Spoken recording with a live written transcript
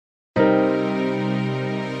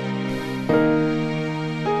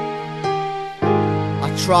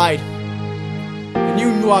tried. And you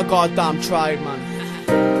knew I goddamn tried,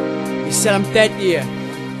 man. You said I'm dead here.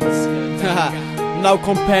 Now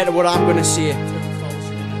compared to what I'm gonna see.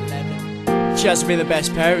 Cheers to be the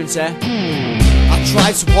best parents, eh? I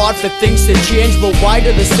tried so hard for things to change, but why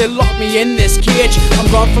do they still lock me in this cage? I'm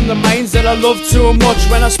gone from the minds that I love too much.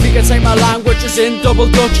 When I speak, I take my language is in double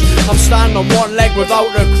Dutch. I'm standing on one leg without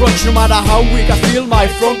a crutch. No matter how weak I feel, my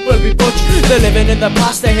front will be butch. They're living in the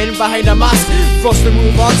past, they're hidden behind a mask. For us to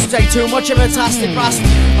move on, to take too much of a task to grasp.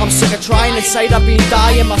 I'm sick of trying, inside I've been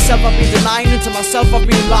dying. Myself I've been denying, and to myself I've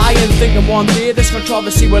been lying. Thinking one day this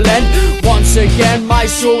controversy will end. Once again my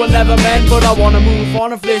soul will never mend. But I wanna move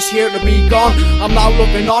on if this here to be gone. I'm now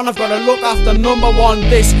looking on, I've gotta look after number one.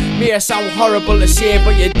 This may sound horrible to say,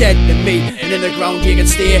 but you're dead to me, and in the ground you can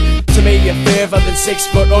stay. To me you're further than 6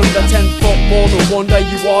 foot under, 10 foot more, no wonder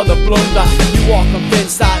you are the blunder. You are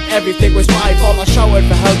convinced that everything was my fault. I shouted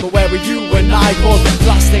for help, but where were you when I called?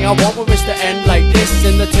 Last thing I want was to end like this.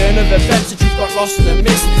 In the turn of events that you got lost in the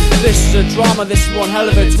mist. This is a drama, this is one hell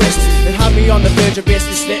of a twist. It had me on the verge of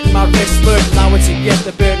basically slitting my wrist, but now it's a gift,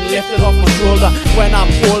 the burden lifted off my shoulder. When I'm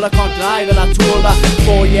old I can't deny that I told her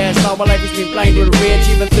 4 years now my life has been blinded with rage.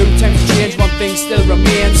 Even through time to change, one thing still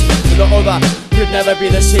remains, the other could never be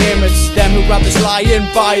the same. It's them who grab this lion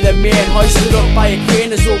by the mane, hoisted up by a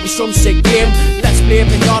crane as though it was some sick game. Let's play a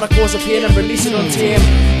pinata, cause a pain and release it untamed.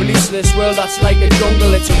 Release to this world that's like a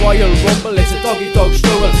jungle. It's a royal rumble, it's a doggy-dog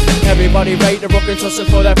struggle. Everybody right to rock and tussle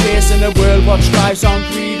for their place in the world. What strives on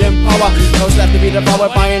greed and power. Those left to be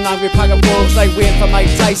devoured by an angry pack of wolves, like waiting for Mike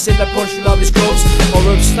Tyson to punch with all his gloves, or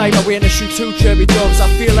a sniper waiting to shoot 2 chirpy doves. I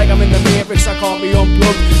feel like I'm in the Matrix, I can't be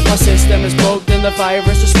unplugged. My system is bugged and the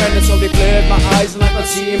virus is spreading, so they blurred my eyes and I can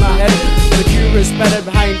see in my head. The cure is bedded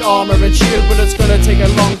behind armor and shield, but it's gonna take a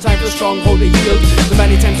long time for the stronghold to heal. The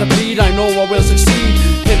many times I bleed, I know I will succeed.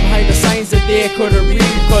 Hid behind the signs that they couldn't read,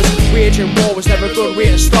 cause waging war was never a good way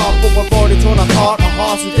to start. But we've already torn apart our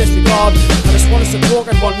hearts in disregard. I just want us to talk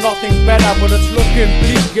and want nothing better, but it's looking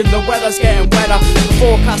bleak and the weather's getting wetter. The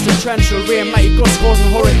forecasting torrential rain, mighty gusts causing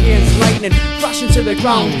hurricanes, lightning crashing to the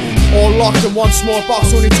ground. All locked in one small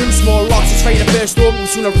box, only 2 small locks. It's fate to burst open,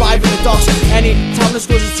 soon arrive in the docks. Any town that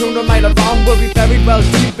goes a 200 mile around will be buried well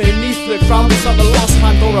deep beneath the ground. It's not the lost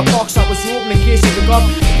Pandora box that was open in case you forgot.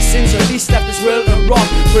 The sins at least left this world to rot,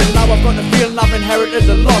 but now I've got the feeling I've inherited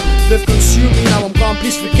the lot. They've consumed me, now I'm gone,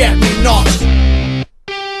 please forget me not.